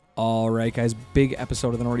All right, guys, big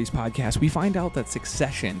episode of the Nordies podcast. We find out that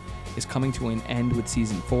Succession is coming to an end with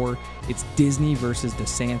season 4. It's Disney versus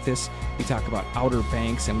DeSantis. We talk about Outer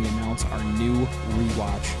Banks, and we announce our new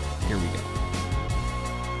rewatch. Here we go.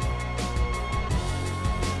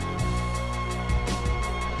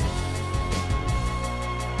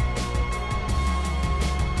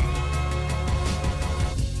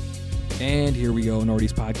 And here we go,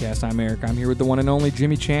 Nordies podcast. I'm Eric. I'm here with the one and only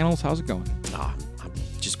Jimmy Channels. How's it going? I'm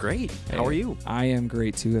just great. How are you? I am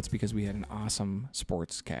great, too. That's because we had an awesome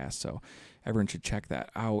sports cast, so everyone should check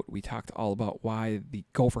that out. We talked all about why the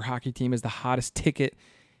Gopher hockey team is the hottest ticket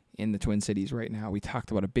in the Twin Cities right now. We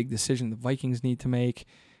talked about a big decision the Vikings need to make.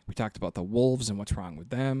 We talked about the Wolves and what's wrong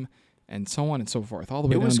with them, and so on and so forth, all the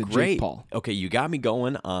way down to Jake Paul. Okay, you got me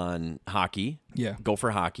going on hockey. Yeah.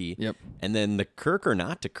 Gopher hockey. Yep. And then the Kirk or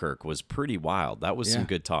not to Kirk was pretty wild. That was some Yeah.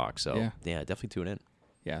 good talk. So, Yeah. definitely tune in.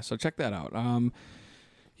 Yeah, so check that out.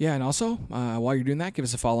 Yeah, and also, while you're doing that, give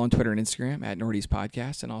us a follow on Twitter and Instagram at Nordies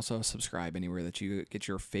Podcast, and also subscribe anywhere that you get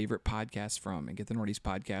your favorite podcast from, and get the Nordies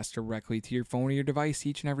Podcast directly to your phone or your device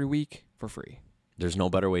each and every week for free. There's no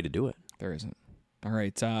better way to do it. There isn't. All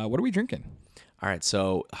right, what are we drinking? All right,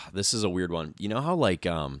 so this is a weird one. You know how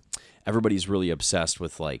everybody's really obsessed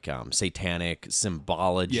with satanic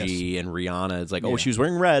symbology and Rihanna? It's like, Yeah. she was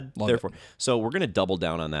wearing red, Love therefore. it. So we're gonna double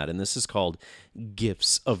down on that, and this is called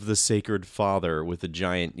Gifts of the Sacred Father with a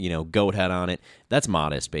giant, goat head on it. That's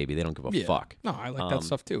modest, baby. They don't give a fuck. No, I like that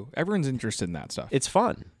stuff too. Everyone's interested in that stuff. It's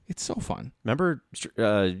fun. It's so fun. Remember,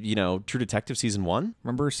 True Detective season 1?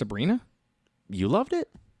 Remember Sabrina? You loved it.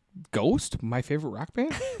 Ghost, my favorite rock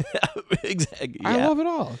band? Exactly. I love it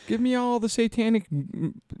all. Give me all the satanic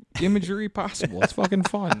imagery possible. It's fucking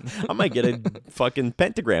fun. I might get a fucking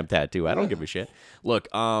pentagram tattoo. I don't give a shit. Look,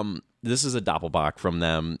 this is a Doppelbock from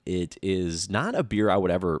them. It is not a beer I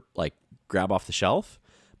would ever grab off the shelf,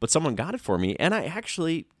 but someone got it for me, and I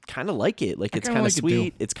actually kind of like it. It's kind of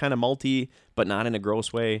sweet. It's kind of malty, but not in a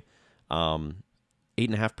gross way.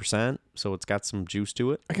 8.5%, so it's got some juice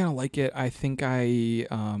to it. I kind of like it. I think I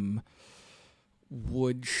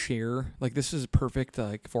would share. This is perfect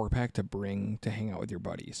 4-pack to bring to hang out with your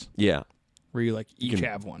buddies. Yeah. Where you each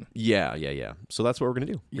have one. Yeah. So that's what we're going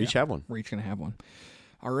to do. We each have one. We're each going to have one.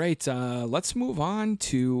 All right, let's move on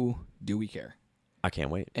to Do We Care? I can't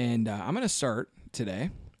wait. And I'm going to start today.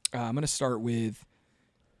 I'm going to start with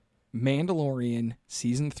Mandalorian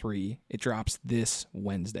Season 3. It drops this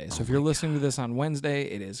Wednesday. So if you're listening to this on Wednesday,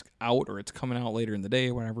 it is out or it's coming out later in the day,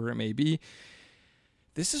 whatever it may be.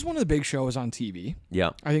 This is one of the big shows on TV.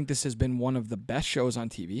 Yeah. I think this has been one of the best shows on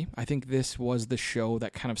TV. I think this was the show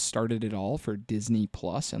that kind of started it all for Disney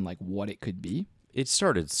Plus and what it could be. It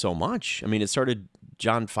started so much. I mean, it started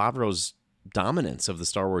Jon Favreau's dominance of the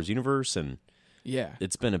Star Wars universe, and yeah,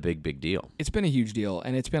 it's been a big deal. It's been a huge deal,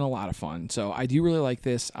 and it's been a lot of fun. So I do really like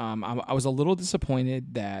this. I was a little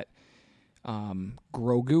disappointed that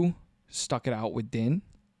Grogu stuck it out with Din.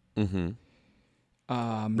 Mm-hmm.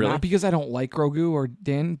 Really? Not because I don't like Grogu or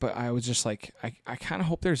Din, but I was just I kind of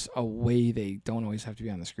hope there's a way they don't always have to be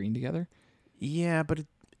on the screen together. Yeah, but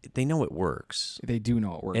they know it works. They do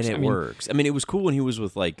know it works. And it works. I mean, it was cool when he was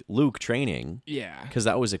with Luke training. Yeah. Because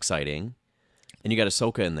that was exciting. And you got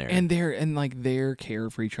Ahsoka in there. And their care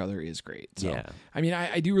for each other is great. So, yeah. I mean,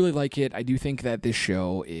 I do really like it. I do think that this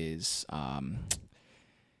show is I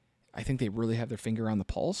think they really have their finger on the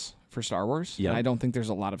pulse for Star Wars. Yeah. And I don't think there's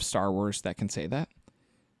a lot of Star Wars that can say that.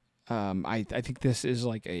 I think this is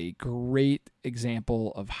a great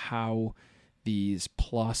example of how these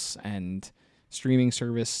Plus and streaming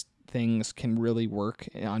service things can really work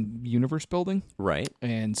on universe building. Right.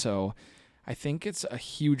 And so I think it's a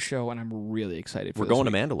huge show, and I'm really excited for We're going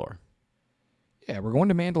to Mandalore. Yeah, we're going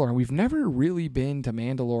to Mandalore, and we've never really been to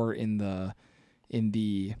Mandalore in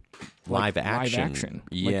the live action.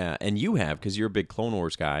 Yeah, and you have, because you're a big Clone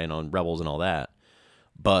Wars guy and on Rebels and all that.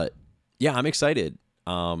 But yeah, I'm excited.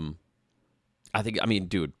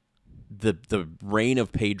 Dude, the reign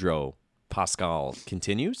of Pedro Pascal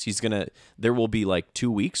continues. There will be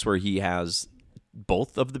 2 weeks where he has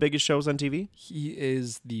both of the biggest shows on TV. He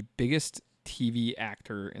is the biggest TV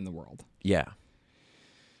actor in the world. Yeah.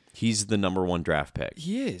 He's the number 1 draft pick.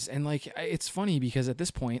 He is. And it's funny because at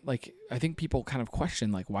this point, I think people kind of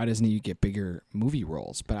question why doesn't he get bigger movie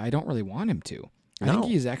roles? But I don't really want him to. I think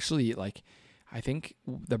he's actually I think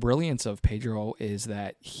the brilliance of Pedro is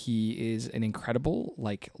that he is an incredible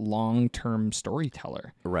long-term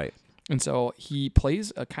storyteller. Right. And so he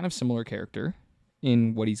plays a kind of similar character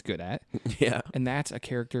in what he's good at. Yeah. And that's a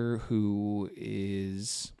character who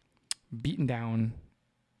is beaten down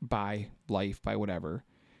by life, by whatever,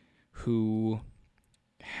 who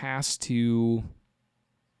has to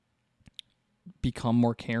become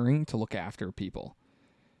more caring to look after people.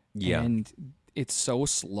 Yeah. And it's so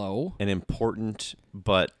slow. An important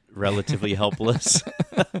but relatively helpless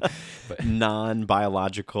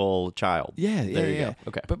non-biological child. Yeah, There you yeah. go.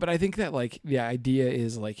 Okay. But I think that like the idea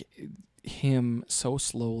is like him so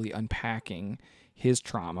slowly unpacking his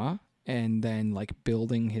trauma and then like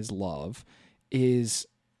building his love is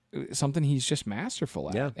something he's just masterful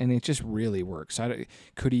at. Yeah. And it just really works.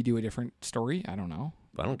 Could he do a different story? I don't know.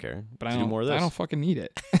 I don't care. But Let's I do don't, more of this. I don't fucking need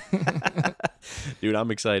it. Dude,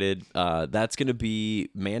 I'm excited. That's gonna be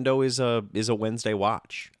Mando is a Wednesday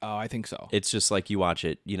watch. Oh, I think so. It's just like you watch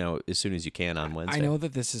it, as soon as you can on Wednesday. I know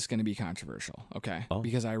that this is going to be controversial, okay? Oh.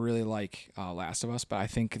 Because I really like Last of Us, but I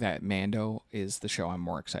think that Mando is the show I'm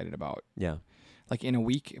more excited about. Yeah. Like in a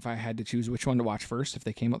week, if I had to choose which one to watch first, if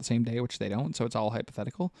they came out the same day, which they don't, so it's all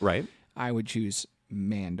hypothetical, Right. I would choose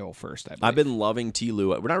Mando first. I believe. I've been loving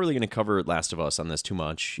Tlu. We're not really going to cover Last of Us on this too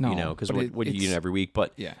much, No, because but what do you do every week?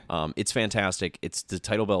 But Yeah. it's fantastic. It's the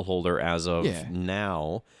title belt holder as of Yeah.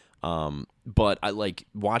 now. But I like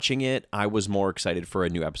watching it. I was more excited for a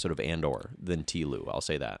new episode of Andor than Tlu. I'll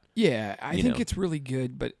say that. Yeah, I think know. it's really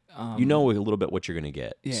good, but You know a little bit what you're going to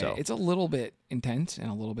get. yeah, so. it's a little bit intense and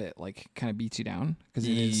a little bit like kind of beats you down because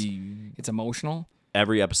it's emotional.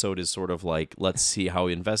 Every episode is sort of like, let's see how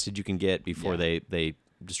invested you can get before Yeah. they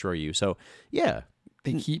destroy you. So yeah,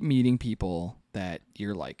 They keep meeting people that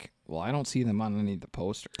you're like, well, I don't see them on any of the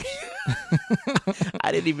posters.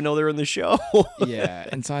 I didn't even know they were in the show. Yeah,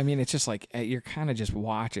 and so I mean, it's just like you're kind of just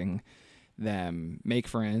watching them make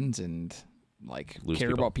friends and like Lose care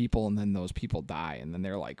people. about people, and then those people die, and then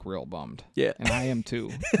they're like real bummed. Yeah. And I am too.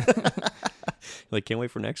 Like, can't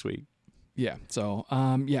wait for next week. Yeah. So,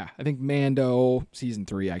 yeah, I think Mando season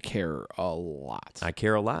 3, I care a lot. I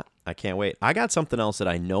care a lot. I can't wait. I got something else that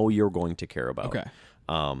I know you're going to care about. Okay.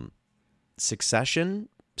 Succession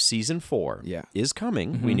season 4 Yeah. is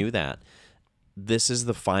coming. We knew that. This is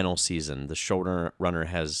the final season. The showrunner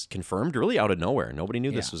has confirmed, really out of nowhere. Nobody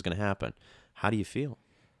knew this Yeah. was going to happen. How do you feel?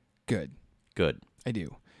 Good. Good. I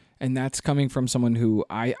do. And that's coming from someone who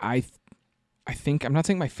I think, I'm not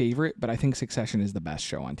saying my favorite, but I think Succession is the best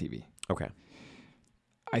show on TV. Okay.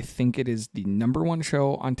 I think it is the number one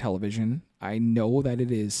show on television. I know that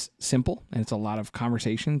it is simple and it's a lot of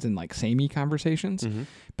conversations and like samey conversations,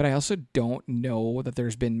 but I also don't know that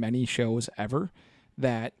there's been many shows ever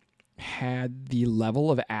that had the level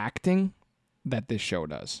of acting that this show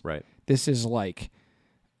does. Right. This is like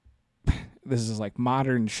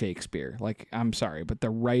modern Shakespeare. Like, I'm sorry, but the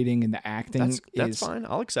writing and the acting That's fine.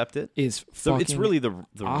 I'll accept it. is So fucking it's really the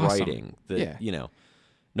awesome. writing that, Yeah.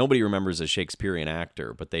 Nobody remembers a Shakespearean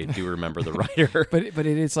actor, but they do remember the writer. But it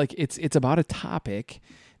is like it's about a topic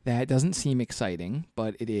that doesn't seem exciting,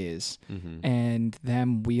 but it is. And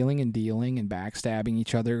them wheeling and dealing and backstabbing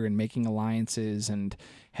each other and making alliances and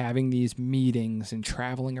having these meetings and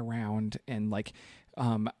traveling around and like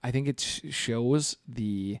I think it shows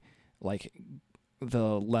the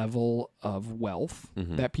level of wealth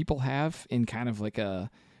that people have in kind of like a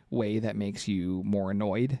way that makes you more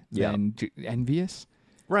annoyed than envious.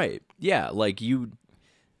 Right. Yeah. Like you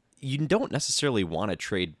don't necessarily want to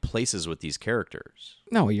trade places with these characters.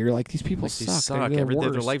 No, you're like, these people Like, they suck. suck. They're the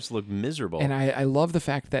Their worst. lives look miserable. And I love the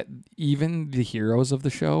fact that even the heroes of the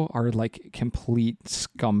show are like complete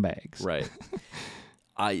scumbags. Right.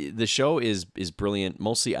 The show is brilliant,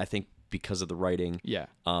 mostly I think because of the writing. Yeah.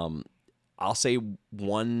 I'll say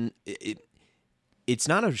it's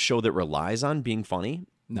not a show that relies on being funny,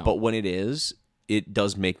 No. but when it is, it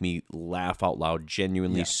does make me laugh out loud,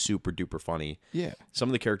 genuinely Yeah. super duper funny. Yeah. Some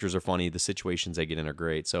of the characters are funny, the situations they get in are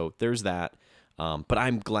great. So there's that. But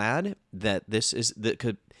I'm glad that this is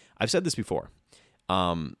because I've said this before.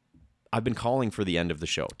 I've been calling for the end of the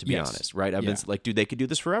show, to be Yes. honest, right? I've Yeah. been like, dude, they could do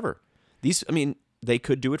this forever. They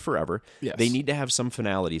could do it forever. Yes. They need to have some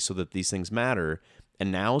finality so that these things matter.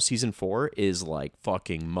 And now season 4 is like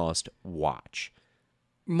fucking must watch.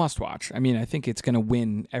 Must watch. I mean, I think it's going to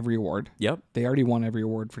win every award. Yep. They already won every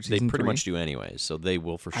award for They season pretty 3. much do anyways. So they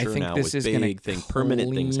will for I sure think now this with is going big to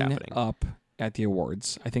permanent things happening. up at the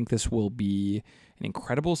awards. I think this will be an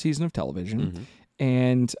incredible season of television. Mm-hmm.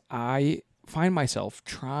 And I find myself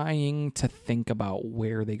trying to think about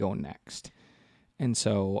where they go next. And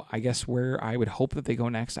so I guess where I would hope that they go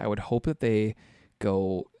next, I would hope that they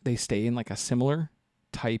stay in like a similar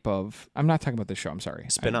type of, I'm not talking about this show, I'm sorry.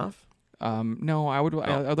 Spinoff? No, I would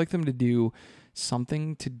like them to do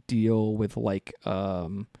something to deal with like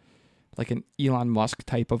an Elon Musk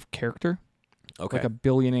type of character. Okay. Like a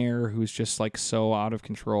billionaire who's just like so out of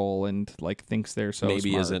control and like thinks they're so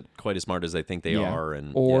Maybe smart. isn't quite as smart as they think they are,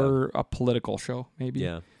 and or a political show maybe.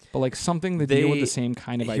 yeah. but like something to deal with the same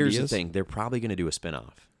kind of Here's ideas. the thing. They're probably going to do a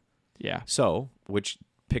spinoff. Yeah. So,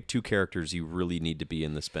 pick two characters you really need to be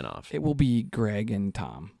in the spinoff. It will be Greg and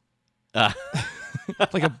Tom.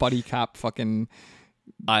 Like a buddy cop fucking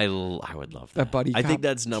I would love that. a buddy I cop think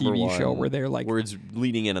that's number TV one show where they're like where it's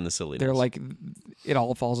leaning in on the silliness. they're like it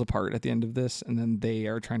all falls apart at the end of this, and then they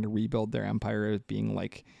are trying to rebuild their empire as being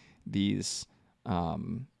like these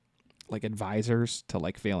like advisors to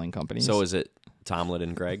like failing companies. So is it Tomlin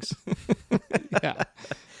and Greg's? yeah.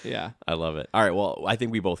 Yeah. I love it. All right. Well, I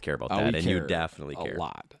think we both care about that, and you definitely care a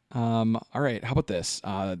lot. All right. How about this?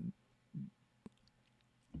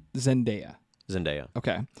 Zendaya.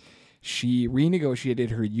 Okay. She renegotiated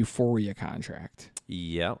her Euphoria contract.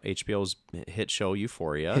 Yeah, HBO's hit show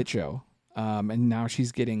Euphoria. Hit show. And now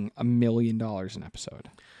she's getting $1 million an episode.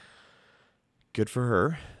 Good for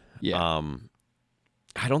her. Yeah.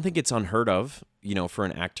 I don't think it's unheard of, for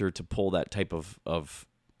an actor to pull that type of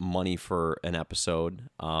money for an episode.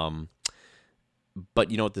 But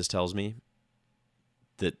you know what this tells me?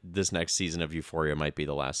 That this next season of Euphoria might be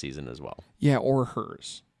the last season as well. Yeah, or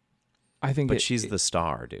hers. I think But she's the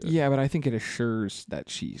star, dude. Yeah, but I think it assures that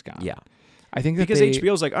she's gone. Yeah. I think that because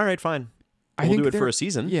HBO's like, all right, fine. We'll do it for a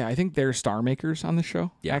season. Yeah, I think they're star makers on the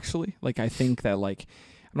show, actually. Like, I think that, like,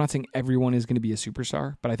 I'm not saying everyone is going to be a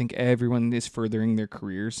superstar, but I think everyone is furthering their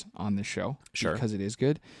careers on the show. Sure. Because it is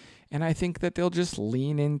good. And I think that they'll just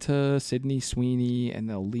lean into Sydney Sweeney, and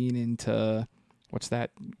they'll lean into, what's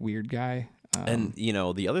that weird guy? And,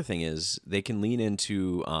 the other thing is they can lean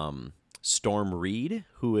into Storm Reed,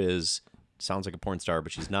 who sounds like a porn star,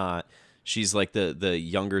 but she's not. She's like the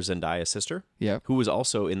younger Zendaya sister. Yeah. Who was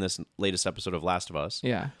also in this latest episode of Last of Us.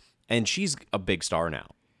 Yeah. And she's a big star now.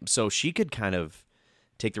 So she could kind of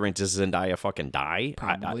take the reins. Does Zendaya fucking die?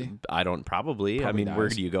 Probably. I don't probably. I mean, dies. where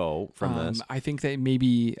do you go from this? I think that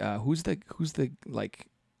maybe who's the like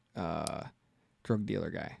drug dealer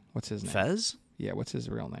guy? What's his name? Fez? Yeah, what's his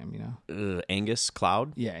real name, Angus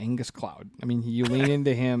Cloud? Yeah, Angus Cloud. I mean, you lean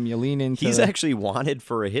into him, you lean into... He's actually wanted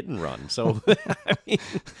for a hit and run, so, I mean,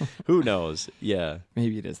 who knows? Yeah.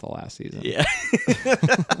 Maybe it is the last season. Yeah.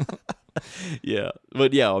 Yeah.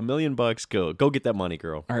 But yeah, $1 million, go get that money,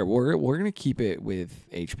 girl. All right, we're going to keep it with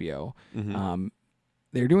HBO. Mm-hmm.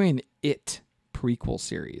 They're doing an It prequel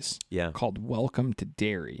series called Welcome to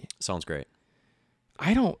Derry. Sounds great.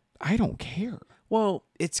 I don't care. Well,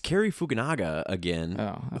 it's Cary Fukunaga again,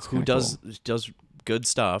 who does good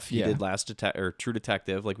stuff. He did True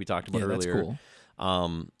Detective, like we talked about earlier. That's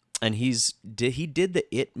cool. And he did the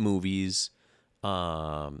It movies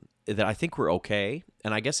that I think were okay.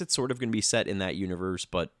 And I guess it's sort of going to be set in that universe,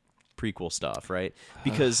 but prequel stuff, right?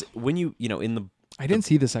 Because when I didn't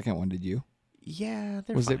see the second one. Did you? Yeah,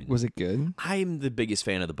 was it good? I'm the biggest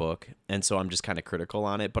fan of the book, and so I'm just kind of critical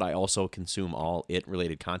on it, but I also consume all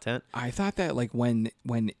It-related content. I thought that, like, when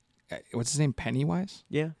what's his name, Pennywise?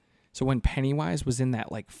 Yeah. So when Pennywise was in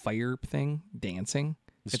that, like, fire thing, dancing,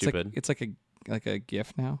 Stupid. It's like a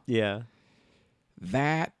GIF now. Yeah.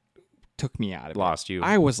 That took me out of it. Lost you.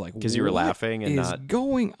 I was like, because you were laughing and not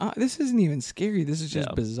going on. This isn't even scary. This is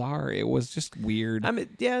just bizarre. It was just weird. I mean,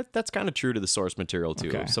 yeah, that's kind of true to the source material too.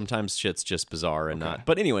 Okay. Sometimes shit's just bizarre and not.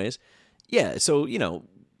 But anyways, yeah. So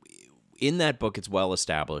in that book, it's well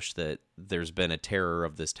established that there's been a terror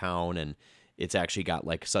of this town, and it's actually got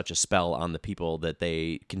like such a spell on the people that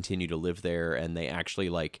they continue to live there, and they actually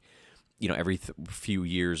like, every few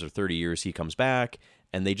years or 30 years he comes back.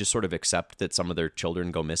 And they just sort of accept that some of their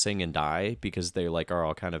children go missing and die because they are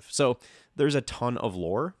all kind of... So there's a ton of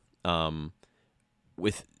lore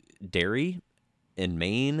with Derry in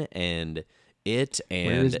Maine and It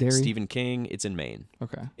and Stephen King. It's in Maine.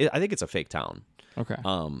 Okay. I think it's a fake town. Okay.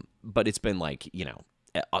 But it's been like,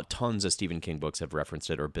 tons of Stephen King books have referenced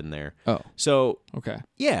it or been there. Oh. So... Okay.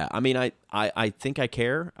 Yeah. I mean, I think I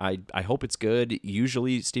care. I hope it's good.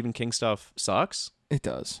 Usually Stephen King stuff sucks. It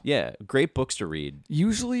does. Yeah, great books to read.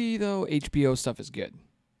 Usually, though, HBO stuff is good.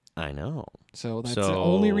 I know. So that's the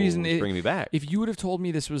only reason. Bring me back. If you would have told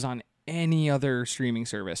me this was on any other streaming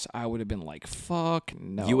service, I would have been like, fuck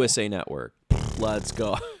no. USA Network. Let's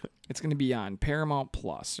go. It's going to be on Paramount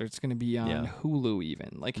Plus, or it's going to be on Hulu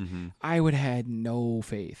even. Like, I would have had no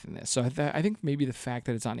faith in this. So I think maybe the fact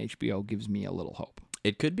that it's on HBO gives me a little hope.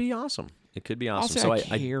 It could be awesome. I'll say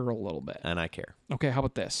I care a little bit. And I care. Okay, how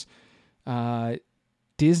about this?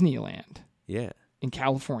 Disneyland. Yeah. In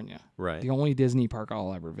California. Right. The only Disney park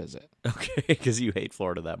I'll ever visit. Okay, because you hate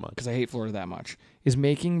Florida that much. Because I hate Florida that much. Is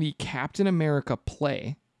making the Captain America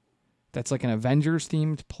play. That's like an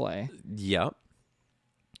Avengers-themed play. Yep.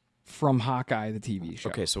 From Hawkeye, the TV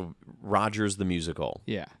show. Okay, so Rogers the musical.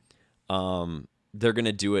 Yeah. They're going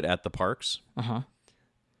to do it at the parks. Uh-huh.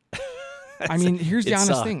 I mean, here's the It honest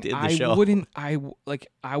sucked thing. in the show.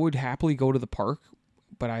 I would happily go to the park,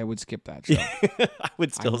 but I would skip that show. I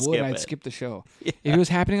would still skip I'd it. skip the show. If it was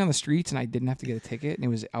happening on the streets and I didn't have to get a ticket and it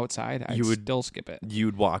was outside, I'd You would- still skip it.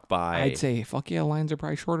 You'd walk by. I'd say, fuck yeah, lines are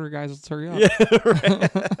probably shorter, guys. Let's hurry up.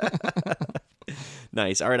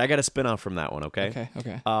 Nice. All right, I got a spin off from that one, okay?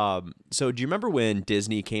 Okay. So do you remember when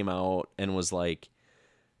Disney came out and was like,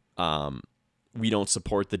 we don't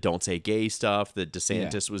support the don't say gay stuff that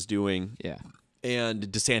DeSantis was doing? Yeah. And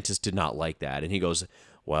DeSantis did not like that. And he goes,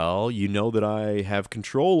 well, you know that I have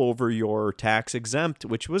control over your tax exempt,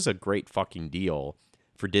 which was a great fucking deal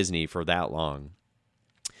for Disney for that long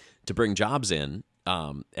to bring jobs in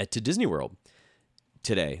to Disney World.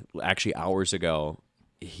 Today, actually hours ago,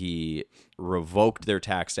 he revoked their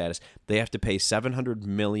tax status. They have to pay $700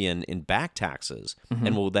 million in back taxes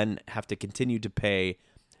and will then have to continue to pay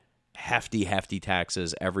hefty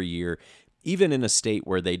taxes every year, even in a state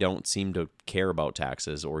where they don't seem to care about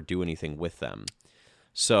taxes or do anything with them.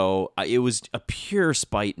 So it was a pure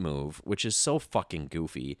spite move, which is so fucking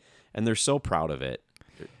goofy, and they're so proud of it.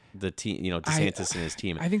 The team, DeSantis and his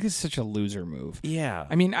team. I think this is such a loser move. Yeah.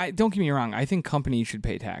 I mean, don't get me wrong. I think companies should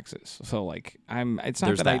pay taxes. So like, it's not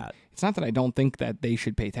There's that, that. it's not that I don't think that they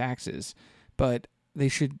should pay taxes, but they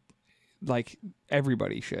should, like,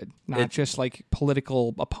 everybody should, not just like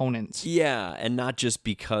political opponents. Yeah, and not just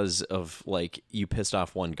because of like you pissed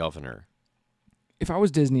off one governor. If I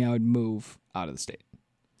was Disney, I would move out of the state.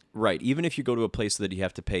 Right, even if you go to a place that you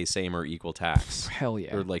have to pay same or equal tax. Hell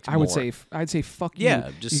yeah. Or like I would more. say, I'd say, fuck you. Yeah,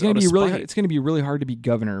 just It's gonna out of be really, spite. it's gonna be really hard to be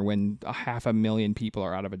governor when 500,000 people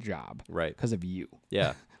are out of a job, Right. because of you.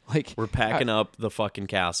 Yeah. Like, We're packing up the fucking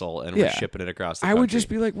castle and we're Yeah. shipping it across the I country. would just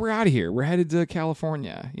be like, we're out of here. We're headed to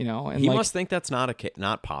California, and He like, must think that's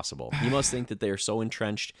not possible. He must think that they are so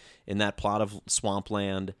entrenched in that plot of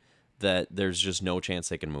swampland that there's just no chance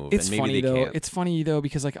they can move. it's and maybe funny they though. can't. It's funny though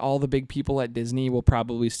because like all the big people at Disney will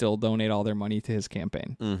probably still donate all their money to his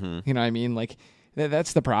campaign. Mm-hmm. You know what I mean? Like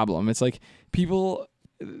that's the problem. It's like people.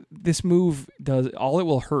 This move does all it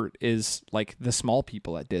will hurt is like the small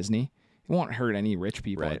people at Disney. It won't hurt any rich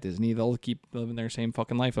people Right. at Disney. They'll keep living their same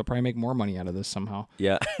fucking life. They'll probably make more money out of this somehow.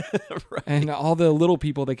 Yeah. Right. And all the little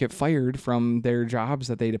people that get fired from their jobs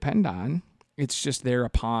that they depend on, it's just they're a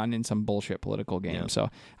pawn in some bullshit political game. Yeah. So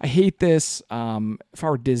I hate this. If I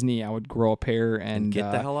were Disney, I would grow a pair and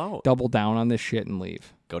Get the hell out. double down on this shit and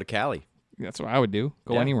leave. Go to Cali. That's what I would do.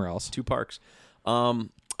 Go Yeah. anywhere else. 2 parks. All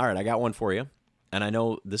right, I got one for you. And I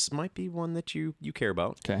know this might be one that you care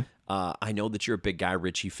about. Okay. I know that you're a big Guy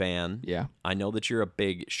Ritchie fan. Yeah. I know that you're a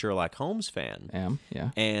big Sherlock Holmes fan.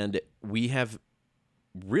 Yeah. And we have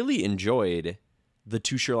really enjoyed the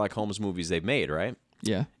 2 Sherlock Holmes movies they've made, right?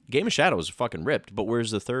 Yeah. Game of Shadows fucking ripped, but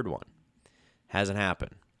where's the third one? Hasn't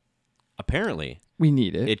happened. Apparently, We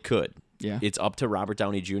need it. it could. Yeah. It's up to Robert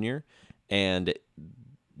Downey Jr. And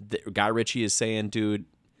Guy Ritchie is saying, dude,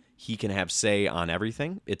 he can have say on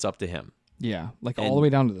everything. It's up to him. Yeah. Like all And- the way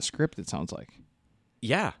down to the script, it sounds like.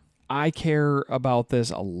 Yeah. I care about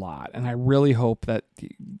this a lot, and I really hope that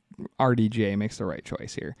RDJ makes the right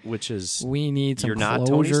choice here. Which is, We need some you're not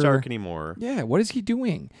closure. Tony Stark anymore. Yeah, what is he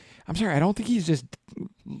doing? I'm sorry, I don't think he's just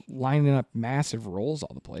lining up massive roles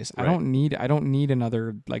all the place. Right. I don't need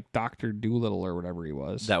another like Dr. Doolittle or whatever he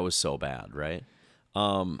was. That was so bad, right?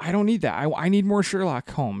 I don't need that. I need more Sherlock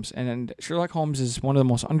Holmes, and Sherlock Holmes is one of the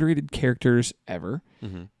most underrated characters ever.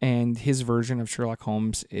 Mm-hmm. And his version of Sherlock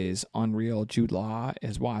Holmes is unreal. Jude Law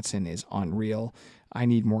as Watson is unreal. I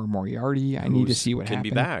need more Moriarty. I need to see what can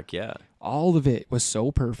happened. be back, yeah. All of it was so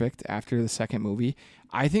perfect after the second movie.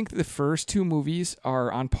 I think the first 2 movies are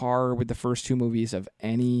on par with the first 2 movies of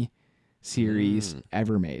any series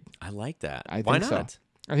ever made. I like that. I Why think so. not?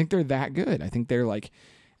 I think they're that good. I think they're like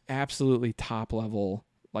absolutely top level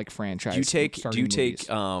like franchise. Do you take movies.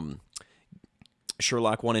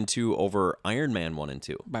 Sherlock 1 and 2 over Iron Man 1 and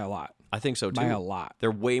 2? By a lot. I think so too. By a lot.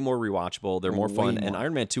 They're way more rewatchable. They're more Way fun. And more.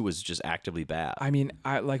 Iron Man 2 was just actively bad. I mean,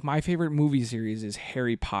 I like my favorite movie series is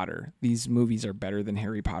Harry Potter. These movies are better than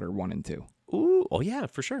Harry Potter 1 and 2. Ooh, oh yeah,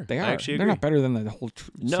 for sure. They are. I actually They're agree. not better than the whole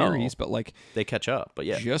No. series, but like They catch up, but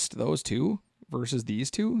yeah, just those 2 versus these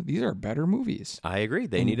 2, these are better movies. I agree.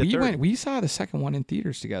 They And need a third. we saw the second one in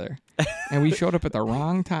theaters together, and we showed up at the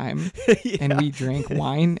wrong time, and we drank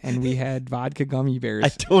wine, and we had vodka gummy bears, I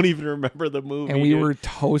don't even remember the movie. and we dude. were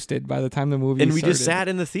toasted by the time the movie and we started, just sat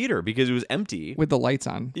in the theater because it was empty. with the lights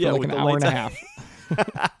on for Yeah, like with an the hour and a lights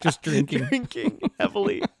half, just drinking. drinking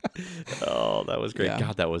heavily. Oh, that was great. Yeah.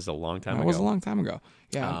 God, that was a long time That ago. was a long time ago.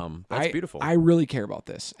 Yeah, That's beautiful. I really care about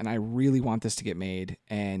this, and I really want this to get made,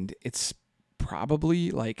 and it's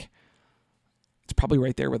probably right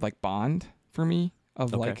there with like Bond for me.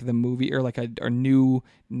 of Okay. like the movie or like a new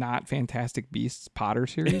not Fantastic Beasts Potter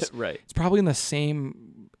series. Right. It's probably in the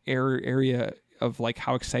same area of like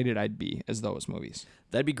how excited I'd be as those movies.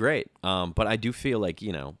 That'd be great. But I do feel like,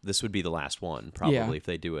 this would be the last one probably Yeah. if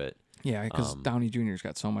they do it. Yeah, because Downey Jr.'s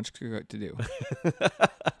got so much to do.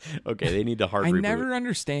 Okay, they need to hard I reboot. never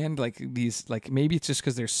understand like these like maybe it's just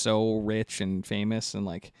because they're so rich and famous and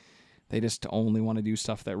like they just only want to do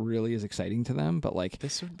stuff that really is exciting to them. But like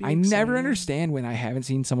This would be I never exciting. understand when I haven't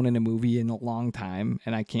seen someone in a movie in a long time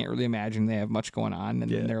and I can't really imagine they have much going on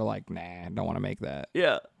and then they're like, nah, I don't want to make that.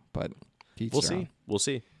 Yeah. But to each We'll their see. own. We'll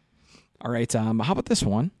see. All right, how about this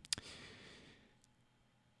one?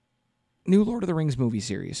 New Lord of the Rings movie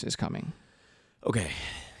series is coming. Okay.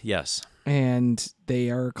 Yes. And they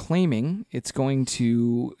are claiming it's going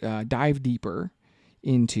to dive deeper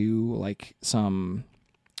into like some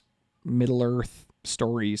Middle Earth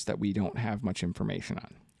stories that we don't have much information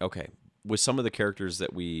on. Okay. With some of the characters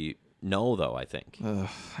that we know, though, I think. Ugh,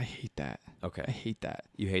 I hate that. Okay. I hate that.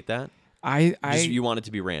 You hate that? I You want it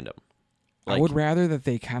to be random. I would rather that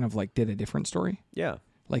they kind of like did a different story. Yeah.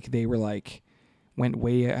 Like they were like went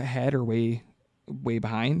way ahead or way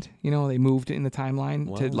behind. You know, they moved in the timeline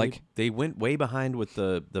Well, to like, they went way behind with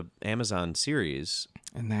the Amazon series.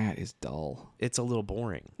 and that is dull. It's a little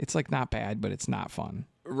boring. It's like not bad, but it's not fun.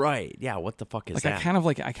 Right. Yeah. What the fuck is Like that? I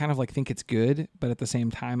kind of like think it's good, but at the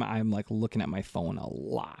same time, I'm like looking at my phone a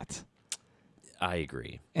lot. I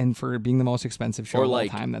agree. And for being the most expensive show Or of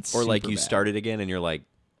like, all time, that's or like super you bad. started again and you're like,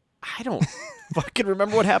 I don't fucking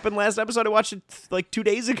remember what happened last episode. I watched it like 2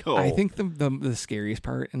 days ago. I think the scariest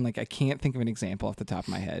part, and like I can't think of an example off the top of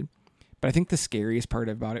my head, but I think the scariest part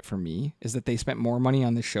about it for me is that they spent more money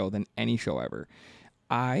on this show than any show ever.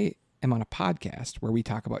 I am on a podcast where we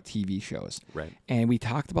talk about TV shows. Right. And we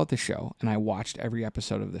talked about the show, and I watched every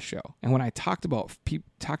episode of the show. And when I talked about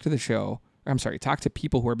talked to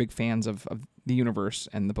people who are big fans of the universe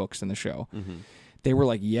and the books and the show, they were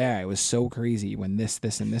like, "Yeah, it was so crazy when this,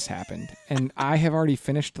 and this happened." And I have already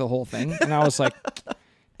finished the whole thing, and I was like,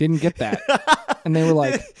 "Didn't get that." And they were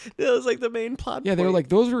like, That was like the main plot. "Yeah," they were point. like,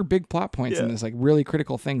 "Those were big plot points in Yeah. this, like really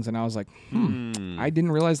critical things." And I was like, I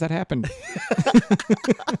didn't realize that happened."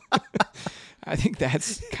 I think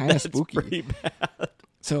that's kind of spooky. Pretty bad.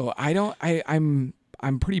 So I'm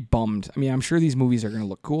pretty bummed. I mean, I'm sure these movies are going to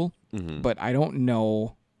look cool, but I don't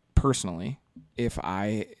know personally if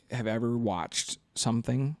I have ever watched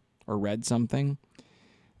something or read something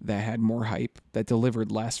that had more hype that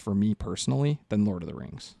delivered less for me personally than Lord of the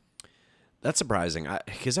Rings. That's surprising.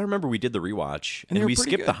 Because I remember we did the rewatch And they and were we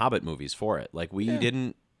pretty skipped the good. Hobbit movies for it. Like we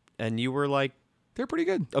didn't, and you were like, They're pretty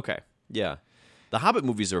good. okay, yeah. The Hobbit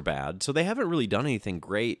movies are bad, so they haven't really done anything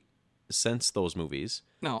great since those movies.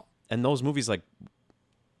 No. And those movies like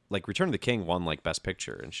Return of the King won like Best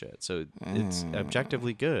Picture and shit. So it's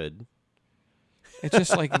objectively good. It's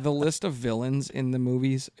just like the list of villains in the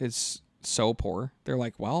movies is so poor. They're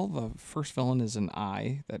like, well, the first villain is an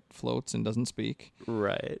eye that floats and doesn't speak.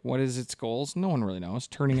 Right. What is its goals? No one really knows.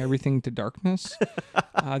 Turning everything to darkness.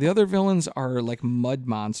 The other villains are like mud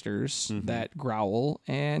monsters that growl,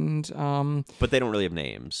 and But they don't really have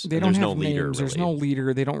names. they And don't there's have no leader, names. There's really. no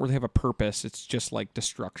leader. They don't really have a purpose. It's just like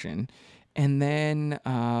destruction. And then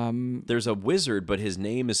There's a wizard, but his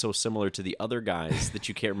name is so similar to the other guys that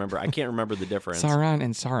you can't remember. I can't remember the difference. Sauron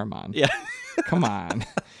and Saruman. Yeah. Come on.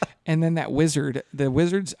 And then that wizard, the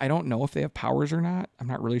wizards, I don't know if they have powers or not. I'm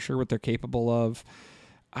not really sure what they're capable of.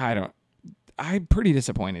 I'm pretty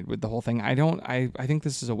disappointed with the whole thing. I think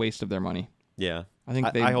this is a waste of their money. Yeah. I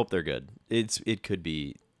think I hope they're good. It could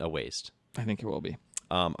be a waste. I think it will be.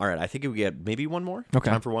 All right. I think we get maybe one more. Okay.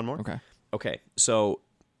 Time for one more. Okay. Okay. So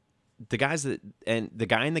the guy and the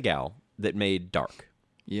gal that made Dark.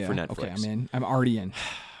 Yeah. For Netflix. Okay, I'm in. I'm already in.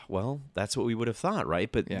 Well, that's what we would have thought,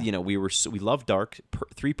 right? But Yeah. we love Dark.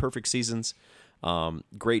 3 perfect seasons.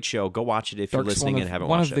 Great show. Go watch it if you're Dark's listening and haven't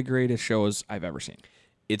one watched of the it. greatest shows I've ever seen.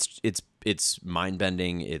 It's mind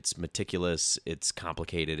bending. It's meticulous. It's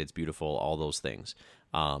complicated. It's beautiful. All those things.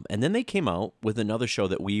 And then they came out with another show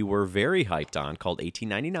that we were very hyped on called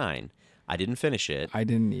 1899. I didn't finish it. I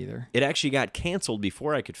didn't either. It actually got canceled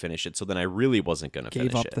before I could finish it, so then I really wasn't going to Gave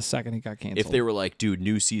finish up it. the second it got canceled. If they were like, dude,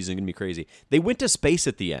 new season, gonna be crazy. They went to space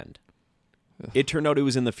at the end. It turned out it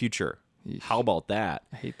was in the future. How about that?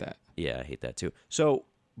 I hate that. Yeah, I hate that too. So,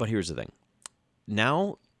 but here's the thing.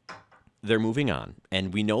 Now they're moving on,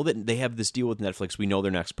 and we know that they have this deal with Netflix. We know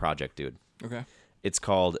their next project, dude. Okay. It's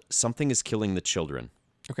called Something is Killing the Children.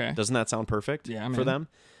 Okay. Doesn't that sound perfect Yeah, I'm for in.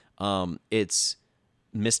 them? It's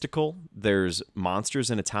mystical. There's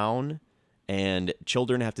monsters in a town, and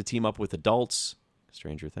children have to team up with adults.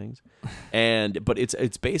 Stranger Things, but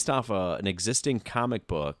it's based off an existing comic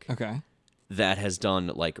book Okay. that has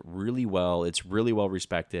done like really well. It's really well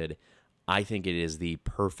respected. I think it is the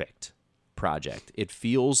perfect project. It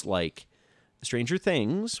feels like Stranger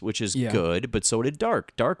Things, which is good, but so did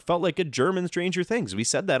Dark. Dark felt like a German Stranger Things. We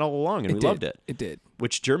said that all along, and we loved it. It did.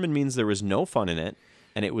 Which German means there was no fun in it,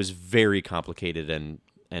 and it was very complicated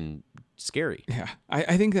and scary. Yeah.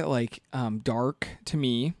 I think that like Dark to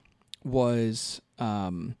me was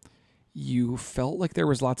you felt like there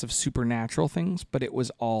was lots of supernatural things, but it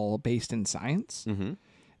was all based in science. Mm-hmm.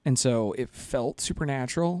 And so it felt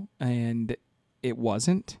supernatural and it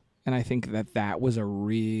wasn't. And I think that was a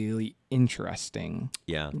really interesting.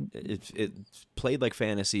 Yeah. It played like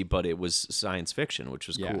fantasy, but it was science fiction, which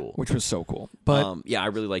was cool. Which was so cool. But yeah, I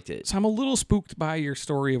really liked it. so I'm a little spooked by your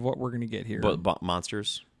story of what we're going to get here. But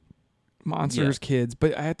monsters? Monsters, kids.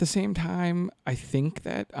 But at the same time, I think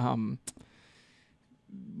that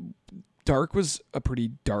Dark was a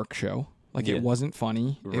pretty dark show. Like, it wasn't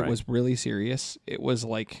funny. Right. It was really serious. It was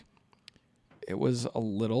like, it was a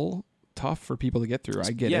little tough for people to get through.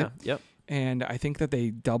 I get it. Yep. And I think that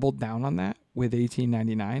they doubled down on that with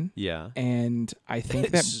 1899. Yeah. And I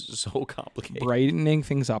think that so complicated. Brightening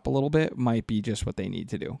things up a little bit might be just what they need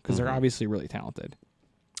to do because they're obviously really talented.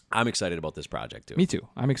 I'm excited about this project too. Me too.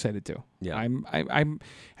 I'm excited too. Yeah. I'm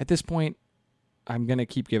at this point, I'm gonna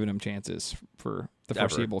keep giving them chances for the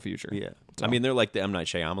foreseeable future. Yeah. So, I mean, they're like the M. Night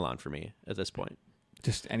Shyamalan for me at this point.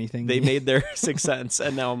 Just anything. They made their Sixth Sense,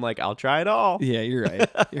 and now I'm like, I'll try it all. Yeah, you're right.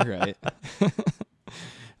 You're right.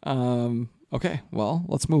 Okay, well,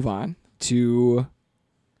 let's move on to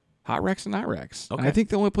Hot Recs and Not Recs. Okay. And I think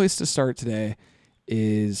the only place to start today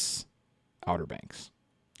is Outer Banks.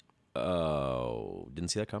 Oh, didn't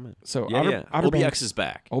see that coming. So Outer OBX Banks is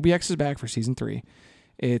back. OBX is back for season 3.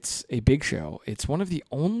 It's a big show. It's one of the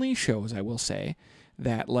only shows, I will say,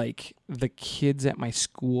 that like the kids at my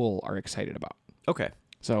school are excited about. Okay.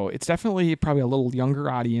 So it's definitely probably a little younger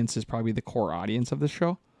audience is probably the core audience of the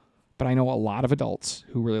show. But I know a lot of adults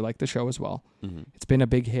who really like the show as well. Mm-hmm. It's been a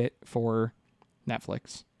big hit for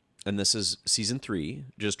Netflix. And this is season 3,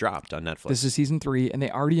 just dropped on Netflix. This is season 3, and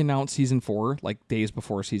they already announced season 4 like days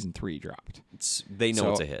before season 3 dropped. They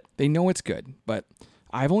know it's a hit. They know it's good, but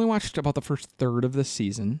I've only watched about the first third of the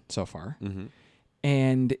season so far. Mm-hmm.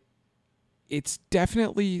 And it's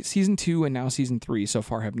definitely season 2 and now season 3 so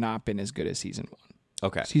far have not been as good as season 1.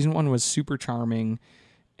 Okay. Season 1 was super charming,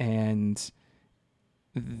 and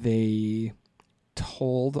they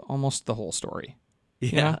told almost the whole story. Yeah.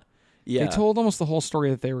 You know? Yeah. They told almost the whole story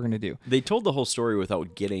that they were going to do. They told the whole story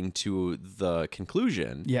without getting to the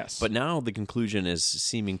conclusion. Yes. But now the conclusion is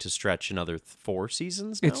seeming to stretch another 4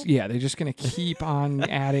 seasons now? They're just going to keep on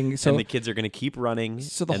adding. So, and the kids are going to keep running.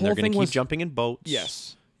 So the and whole they're going thing to keep jumping in boats.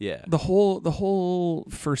 Yes. Yeah. The whole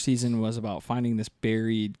first season was about finding this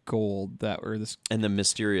buried gold and the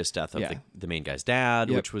mysterious death of the main guy's dad,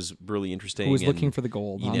 which was really interesting. Who was looking for the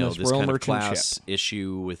gold on this this Royal kind of Merchant class ship.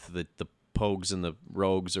 issue with the Pogues and the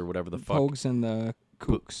Rogues or whatever the fuck. Pogues and the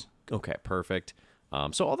Kooks. Okay, perfect.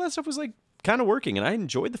 So all that stuff was like kind of working, and I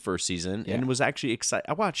enjoyed the first season and was actually excited.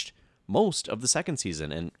 I watched most of the second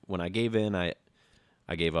season, and when I gave in, I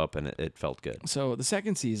gave up, and it felt good. So the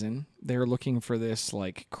second season, they're looking for this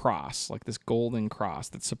like cross, like this golden cross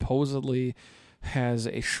that supposedly has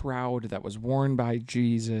a shroud that was worn by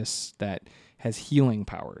Jesus that has healing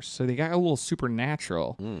powers. So they got a little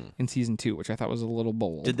supernatural in season 2, which I thought was a little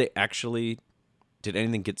bold. Did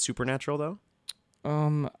anything get supernatural though?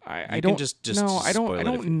 I don't just no, I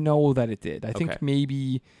don't know that it did. I think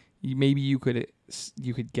maybe you could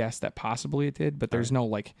guess that possibly it did, but there's no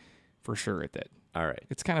like for sure it did. All right.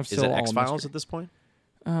 It's kind of still all X-Files at this point?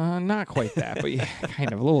 Not quite that, but yeah,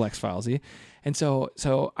 kind of a little X-Files-y. And so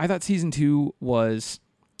I thought season 2 was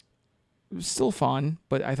still fun,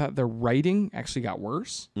 but I thought the writing actually got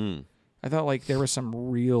worse. I thought like there were some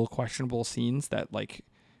real questionable scenes that like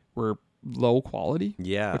were low quality.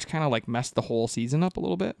 Yeah. Which kind of like messed the whole season up a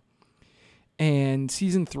little bit. And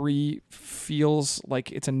season 3 feels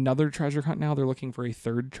like it's another treasure hunt now. They're looking for a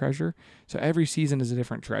third treasure. So every season is a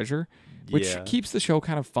different treasure, which keeps the show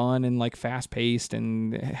kind of fun and like fast-paced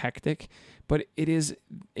and hectic. But it is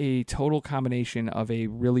a total combination of a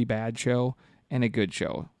really bad show and a good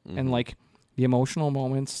show. Mm-hmm. And like the emotional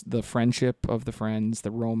moments, the friendship of the friends,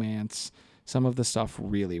 the romance, some of the stuff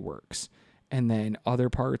really works. And then other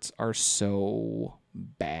parts are so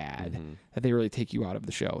bad that they really take you out of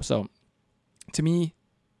the show. So to me,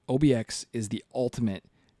 OBX is the ultimate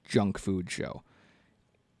junk food show.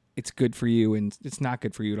 It's good for you and it's not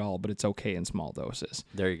good for you at all, but it's okay in small doses.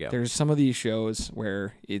 There you go. There's some of these shows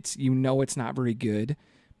where it's not very good,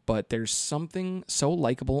 but there's something so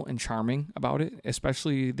likable and charming about it,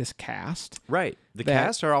 especially this cast. Right. The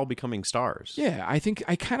cast are all becoming stars. Yeah, I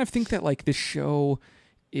kind of think that like this show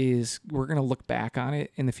we're going to look back on it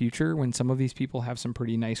in the future when some of these people have some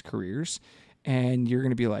pretty nice careers, and you're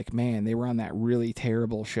going to be like, man, they were on that really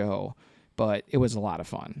terrible show, but it was a lot of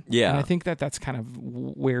fun. Yeah. And I think that that's kind of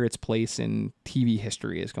where its place in TV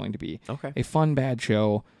history is going to be. Okay. A fun, bad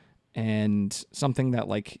show and something that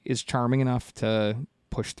like is charming enough to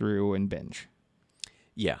push through and binge.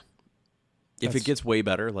 Yeah. If it gets way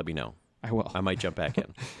better, let me know. I will. I might jump back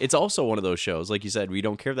in. It's also one of those shows, like you said, we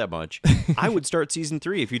don't care that much. I would start season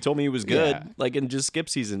 3 if you told me it was good, and just skip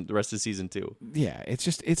the rest of season 2. Yeah,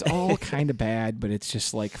 it's all kind of bad, but it's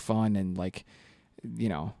just like fun and like,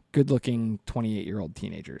 good-looking 28-year-old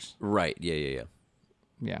teenagers. Right. Yeah.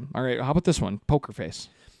 Yeah. All right. How about this one? Poker Face.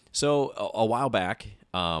 So a while back,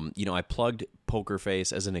 I plugged Poker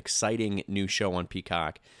Face as an exciting new show on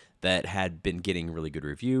Peacock that had been getting really good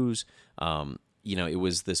reviews. It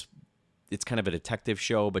was this. It's kind of a detective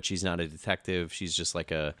show, but she's not a detective. She's just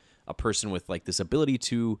like a person with like this ability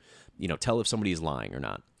to, tell if somebody is lying or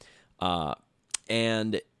not.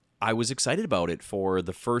 And I was excited about it for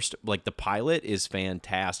the first, like the pilot is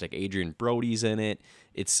fantastic. Adrian Brody's in it.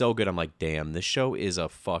 It's so good. I'm like, damn, this show is a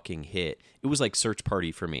fucking hit. It was like Search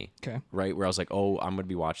Party for me. Okay. Right? Where I was like, oh, I'm going to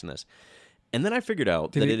be watching this. And then I figured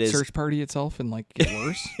out Did that it is Search Party itself and like get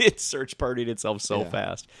worse? it search partied itself so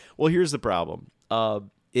fast. Well, here's the problem.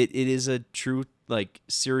 It is a true like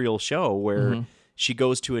serial show where she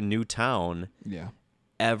goes to a new town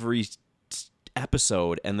every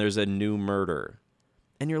episode and there's a new murder.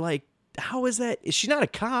 And you're like, how is that? Is she not a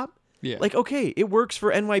cop? Yeah. Like, okay, it works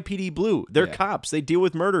for NYPD Blue. They're cops. They deal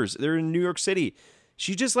with murders. They're in New York City.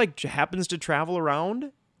 She just like happens to travel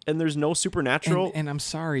around and there's no supernatural. And I'm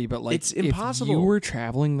sorry, but like it's impossible. If you were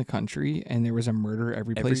traveling the country and there was a murder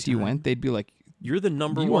every place you went, they'd be like, you're the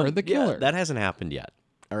number you one. You are the killer. Yeah, that hasn't happened yet.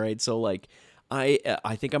 All right, so like I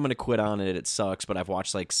think I'm gonna quit on it. It sucks, but I've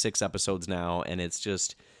watched like 6 episodes now, and it's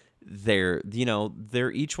just they're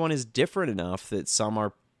each one is different enough that some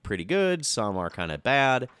are pretty good, some are kind of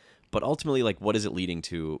bad, but ultimately, like, what is it leading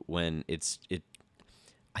to when it?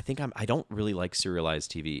 I don't really like serialized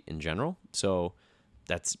TV in general, so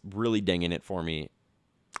that's really dinging it for me.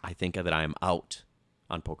 I think that I'm out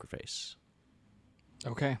on Poker Face.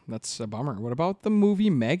 Okay, that's a bummer. What about the movie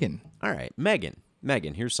Megan? All right,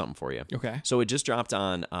 Megan, here's something for you. Okay. So it just dropped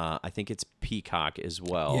on, I think it's Peacock as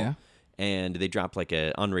well. Yeah. And they dropped like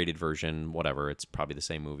an unrated version, whatever. It's probably the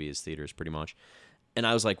same movie as theaters pretty much. And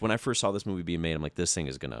I was like, when I first saw this movie being made, I'm like, this thing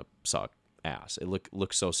is going to suck ass. It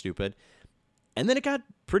looks so stupid. And then it got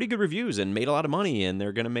pretty good reviews and made a lot of money. And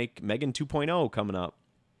they're going to make Megan 2.0 coming up.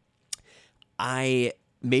 I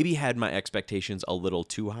maybe had my expectations a little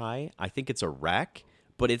too high. I think it's a wreck,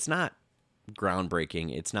 but it's not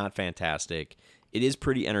groundbreaking. It's not fantastic. It is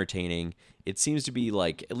pretty entertaining. It seems to be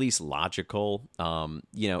like at least logical,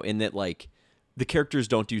 in that like the characters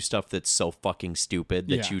don't do stuff that's so fucking stupid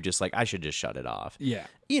that you just like, I should just shut it off. Yeah.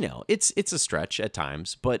 It's a stretch at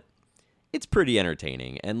times, but it's pretty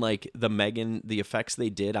entertaining. And like the effects they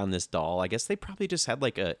did on this doll, I guess they probably just had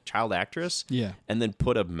like a child actress and then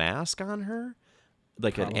put a mask on her.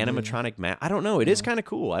 Like probably, an animatronic mask. I don't know. It is kind of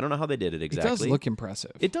cool. I don't know how they did it exactly. It does look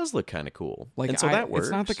impressive. It does look kind of cool. Like, and so that works.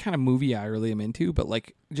 It's not the kind of movie I really am into, but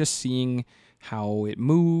like just seeing how it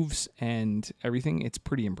moves and everything, it's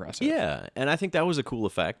pretty impressive. Yeah, and I think that was a cool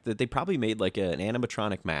effect that they probably made like an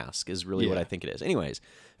animatronic mask is really what I think it is. Anyways,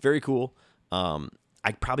 very cool.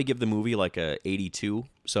 I'd probably give the movie like a 82,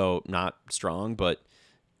 so not strong, but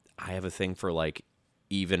I have a thing for like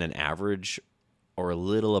even an average or a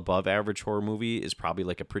little above average horror movie is probably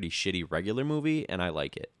like a pretty shitty regular movie, and I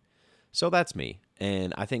like it. So that's me.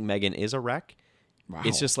 And I think Megan is a wreck. Wow.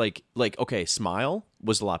 It's just like okay, Smile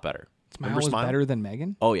was a lot better. Smile was better than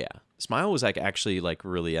Megan? Oh yeah. Smile was like actually like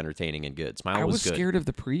really entertaining and good. Smile was good. I was scared of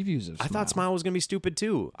the previews of Smile. I thought Smile was going to be stupid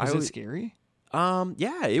too. Was it scary?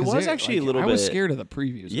 Yeah, it was actually a little bit. I was scared of the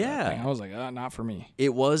previews. Yeah. Of that thing. I was like, not for me.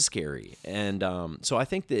 It was scary. And so I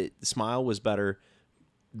think that Smile was better.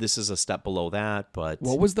 This is a step below that, but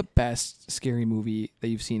what was the best scary movie that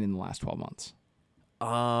you've seen in the last 12 months?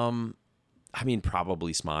 I mean,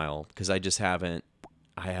 probably Smile, because I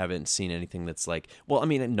haven't seen anything that's like, well, I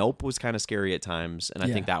mean, Nope was kind of scary at times, and I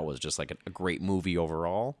think that was just like a great movie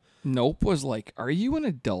overall. Nope was like, are you an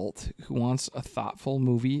adult who wants a thoughtful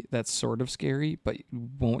movie that's sort of scary but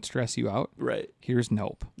won't stress you out? Right. Here's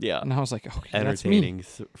Nope. Yeah. And I was like, okay, entertaining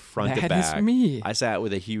that's me. Front to back. That is me. I sat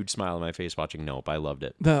with a huge smile on my face watching Nope. I loved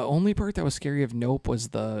it. The only part that was scary of Nope was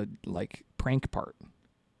the like prank part.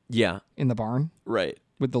 Yeah. In the barn. Right.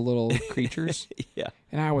 with the little creatures. Yeah.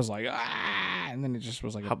 And I was like, ah, and then it just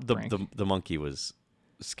was like a prank. The monkey was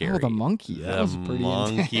scary. Oh, the monkey. That was pretty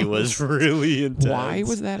monkey intense. was really intense. Why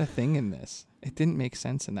was that a thing in this? It didn't make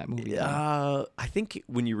sense in that movie. I think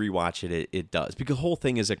when you rewatch it, it does. Because the whole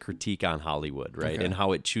thing is a critique on Hollywood, right? Okay. And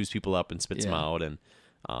how it chews people up and spits them Yeah. out, and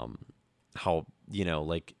how,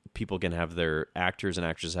 like, people can have their actors and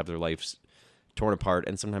actresses have their lives torn apart,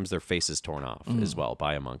 and sometimes their faces torn off as well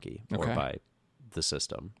by a monkey or Okay. by the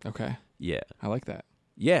system. Okay. Yeah. I like that.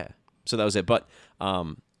 Yeah. So that was it. But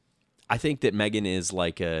I think that Megan is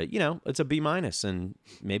like it's a B-, and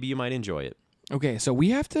maybe you might enjoy it. Okay, so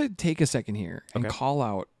we have to take a second here and Okay. call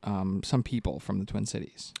out some people from the Twin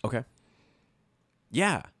Cities. Okay.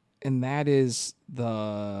 Yeah. And that is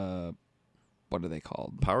what are they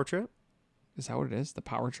called? Power Trip? Is that what it is? The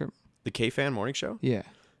Power Trip? The K-Fan Morning Show? Yeah.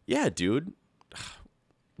 Yeah, dude.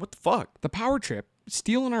 What the fuck? The Power Trip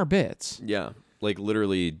stealing our bits. Yeah. Like,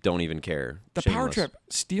 literally don't even care. The Power Shameless. Trip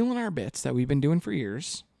stealing our bits that we've been doing for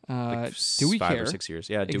years. Do we 5 care? or 6 years.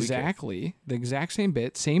 Yeah, do we care? Exactly. The exact same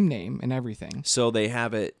bit, same name, and everything. So they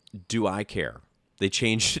have it, do I care? They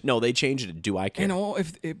changed it. No, they changed it. Do I care?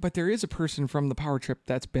 But there is a person from the Power Trip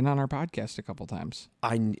that's been on our podcast a couple times.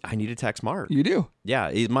 I need to text Mark. You do?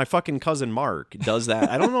 Yeah, my fucking cousin Mark does that.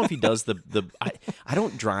 I don't know if he does I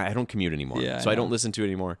don't drive. I don't commute anymore, Yeah, so I don't listen to it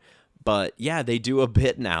anymore. But yeah, they do a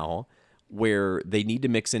bit now where they need to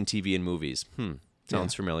mix in TV and movies.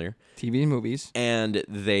 Sounds familiar. TV and movies. And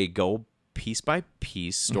they go piece by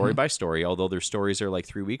piece, story by story, although their stories are like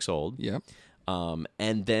 3 weeks old. Yep.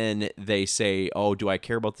 And then they say, "Oh, do I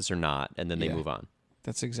care about this or not?" And then they Yeah. move on.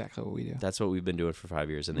 That's exactly what we do. That's what we've been doing for 5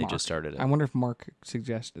 years, and they Mark. just started it. I wonder if Mark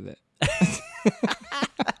suggested it.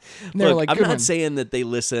 They're Look, like, I'm "Good not one." saying that they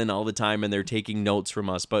listen all the time and they're taking notes from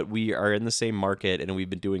us, but we are in the same market and we've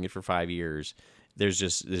been doing it for 5 years. It's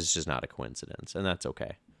just not a coincidence, and that's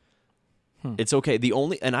okay. It's okay.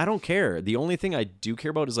 And I don't care. The only thing I do care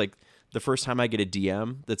about is like the first time I get a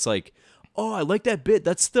DM that's like, "Oh, I like that bit.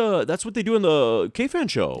 That's what they do in the K-Fan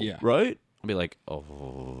show." Yeah. Right? I'll be like,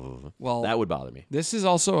 "Oh, Well, that would bother me." this is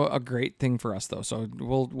also a great thing for us, though. So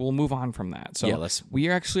we'll move on from that. So Yeah, we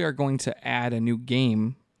actually are going to add a new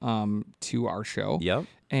game to our show. Yep.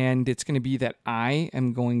 And it's going to be that I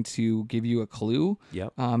am going to give you a clue.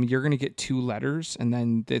 Yep. You're going to get 2 letters, and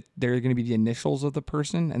then they're going to be the initials of the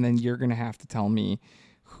person, and then you're going to have to tell me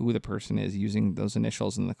who the person is using those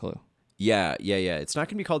initials in the clue. Yeah. It's not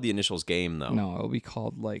gonna be called the initials game though. No, it'll be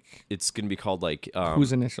called like It's gonna be called like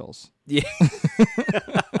whose initials. Yeah.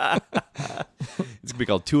 It's gonna be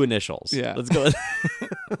called 2 initials. Yeah. Let's go.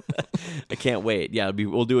 I can't wait. Yeah,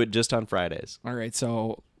 we'll do it just on Fridays. All right.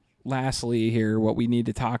 So, lastly, here, what we need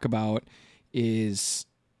to talk about is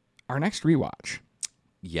our next rewatch.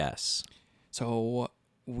 Yes. So,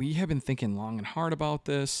 we have been thinking long and hard about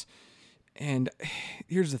this. And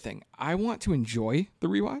here's the thing. I want to enjoy the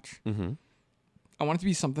rewatch. Mm-hmm. I want it to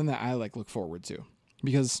be something that I look forward to,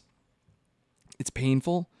 because it's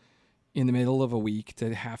painful in the middle of a week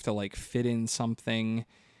to have to fit in something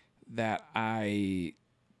that I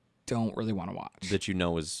don't really want to watch. That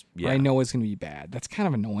is I know it's going to be bad. That's kind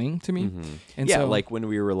of annoying to me. Mm-hmm. And yeah, so, like when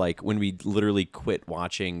we literally quit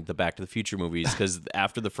watching the Back to the Future movies because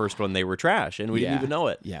after the first one they were trash and we didn't even know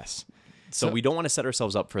it. Yes. So we don't want to set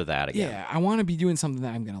ourselves up for that again. Yeah, I want to be doing something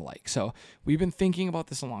that I'm going to like. So we've been thinking about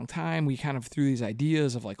this a long time. We kind of threw these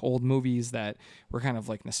ideas of old movies that were kind of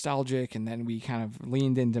nostalgic, and then we kind of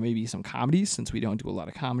leaned into maybe some comedies since we don't do a lot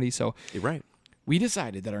of comedy. So You're right. we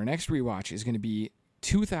decided that our next rewatch is going to be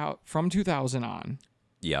from 2000 on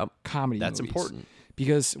Yep. comedy That's movies. important.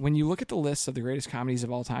 Because when you look at the list of the greatest comedies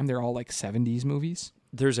of all time, they're all 70s movies.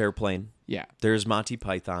 There's Airplane. Yeah. There's Monty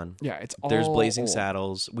Python. Yeah, it's all There's Blazing old.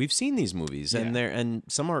 Saddles. We've seen these movies, and Yeah.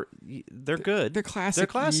 some are good. They're classic. They're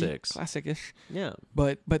classics. Classic-ish. Yeah.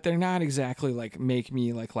 But they're not exactly make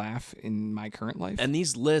me laugh in my current life. And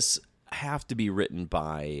these lists have to be written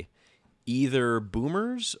by either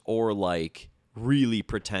boomers or really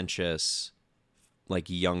pretentious,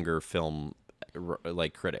 younger film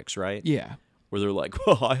critics, right? yeah. Where they're like,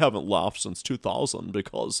 well, I haven't laughed since 2000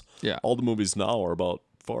 because Yeah. all the movies now are about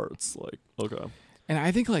farts. Okay. And I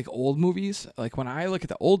think old movies, when I look at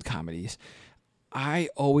the old comedies, I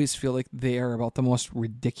always feel like they are about the most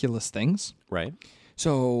ridiculous things. Right.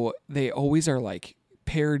 So they always are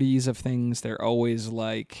parodies of things. They're always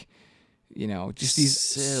just these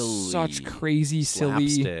such crazy, silly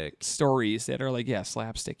Slapstick. stories that are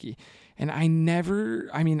slapsticky. And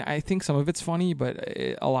I think some of it's funny, but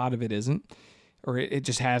a lot of it isn't, or it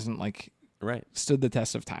just hasn't Right. stood the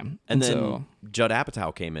test of time. And then so, Judd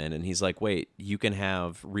Apatow came in and he's like, wait, you can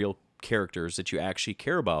have real characters that you actually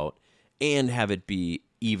care about and have it be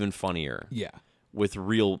even funnier. Yeah. With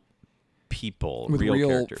real people, With real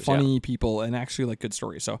characters, funny people, and actually like good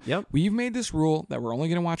stories. So Yep. we've made this rule that we're only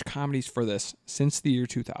going to watch comedies for this since the year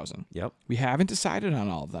 2000. Yep. We haven't decided on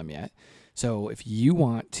all of them yet. So if you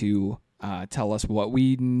want to tell us what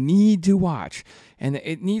we need to watch, and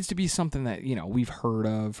it needs to be something that we've heard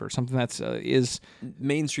of, or something that's is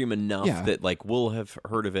mainstream enough that like we'll have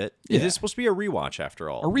heard of it. Yeah. It is supposed to be a rewatch after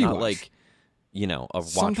all. A rewatch. Not like a watch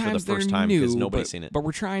sometimes for the first they're time because new, nobody's but, seen it. But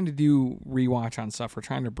we're trying to do rewatch on stuff. We're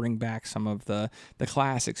trying to bring back some of the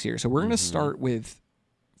classics here. So we're going to start with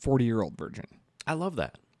 40-Year-Old Virgin. I love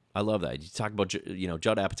that. You talk about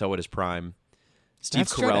Judd Apatow at his prime. Steve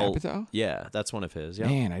That's Judd Carell. Apatow? Yeah, that's one of his. Yeah.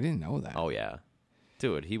 Man, I didn't know that. Oh yeah,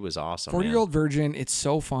 dude, he was awesome. 40-Year-Old Virgin, it's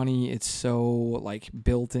so funny. It's so like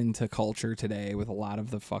built into culture today with a lot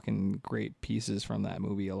of the fucking great pieces from that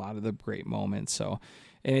movie, a lot of the great moments. So,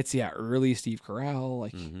 and it's early Steve Carell.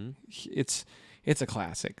 Like it's a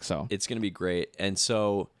classic. So it's gonna be great. And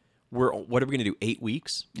so what are we gonna do? 8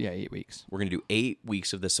 weeks? Yeah, 8 weeks. We're gonna do 8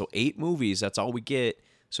 weeks of this. So 8 movies. That's all we get.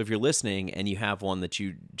 So if you're listening and you have one that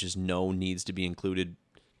you just know needs to be included,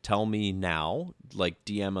 tell me now. Like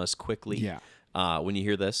DM us quickly. Yeah. When you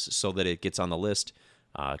hear this, so that it gets on the list,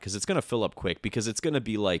 because it's gonna fill up quick. Because it's gonna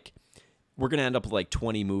be like we're gonna end up with like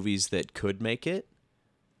 20 movies that could make it,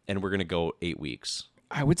 and we're gonna go 8 weeks.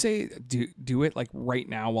 I would say do it like right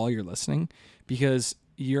now while you're listening, because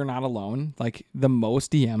you're not alone. Like the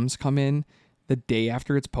most DMs come in the day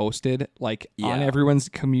after it's posted, like on everyone's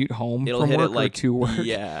commute home It'll from hit work it like or to work.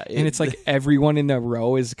 Yeah, and it's like everyone in a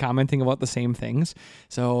row is commenting about the same things.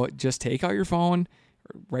 So just take out your phone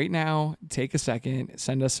right now, take a second,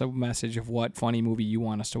 send us a message of what funny movie you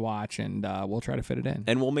want us to watch, and we'll try to fit it in.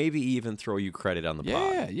 And we'll maybe even throw you credit on the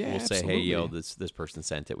pod. Yeah, we'll say, hey, yo, absolutely. this person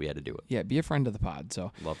sent it. We had to do it. Yeah, be a friend of the pod.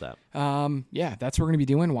 So Love that. yeah, that's what we're going to be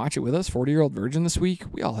doing. Watch it with us. 40-Year-Old Virgin this week.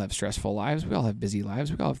 We all have stressful lives. We all have busy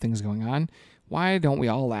lives. We all have things going on. Why don't we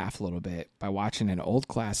all laugh a little bit by watching an old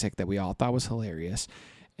classic that we all thought was hilarious?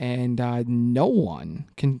 And no one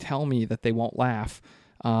can tell me that they won't laugh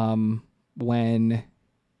when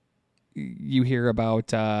you hear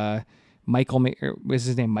about was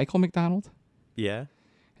his name Michael McDonald? Yeah.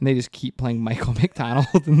 And they just keep playing Michael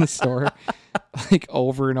McDonald in the store like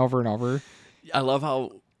over and over and over. I love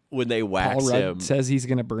how when they wax Paul Rudd him, says he's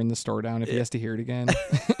going to burn the store down if he has to hear it again.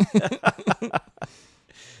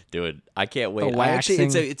 dude, I can't wait.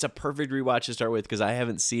 It's a perfect rewatch to start with because I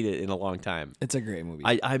haven't seen it in a long time. It's a great movie.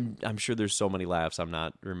 I'm sure there's so many laughs I'm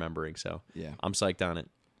not remembering. So Yeah. I'm psyched on it.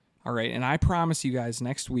 All right, and I promise you guys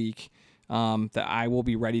next week that I will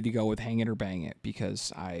be ready to go with Hang It or Bang It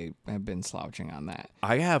because I have been slouching on that.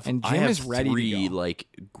 I have is ready to three go.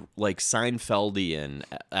 like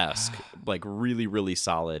Seinfeldian-esque, like really, really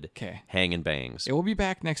solid hang and bangs. It will be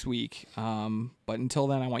back next week, but until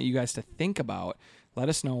then, I want you guys to think about, let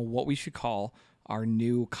us know what we should call our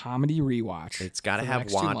new comedy rewatch. It's got to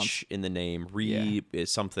have watch in the name.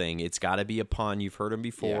 Is something. It's got to be a pun. You've heard them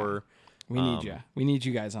before. We need you. We need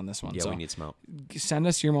you guys on this one. Yeah, so we need some help. Send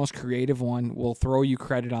us your most creative one. We'll throw you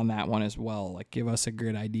credit on that one as well. Like, give us a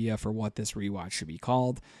good idea for what this rewatch should be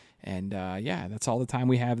called. And yeah, that's all the time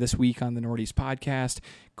we have this week on the Nordies podcast.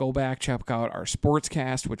 Go back, check out our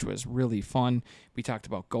sportscast, which was really fun. We talked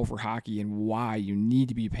about Gopher hockey and why you need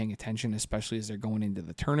to be paying attention, especially as they're going into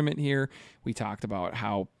the tournament here. We talked about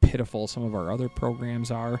how pitiful some of our other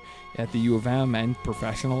programs are at the U of M and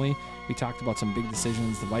professionally. We talked about some big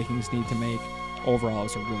decisions the Vikings need to make. Overall, it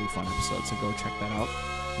was a really fun episode, so go check that out.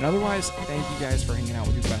 And otherwise, thank you guys for hanging out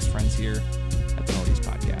with your best friends here at the Nordies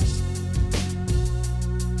podcast.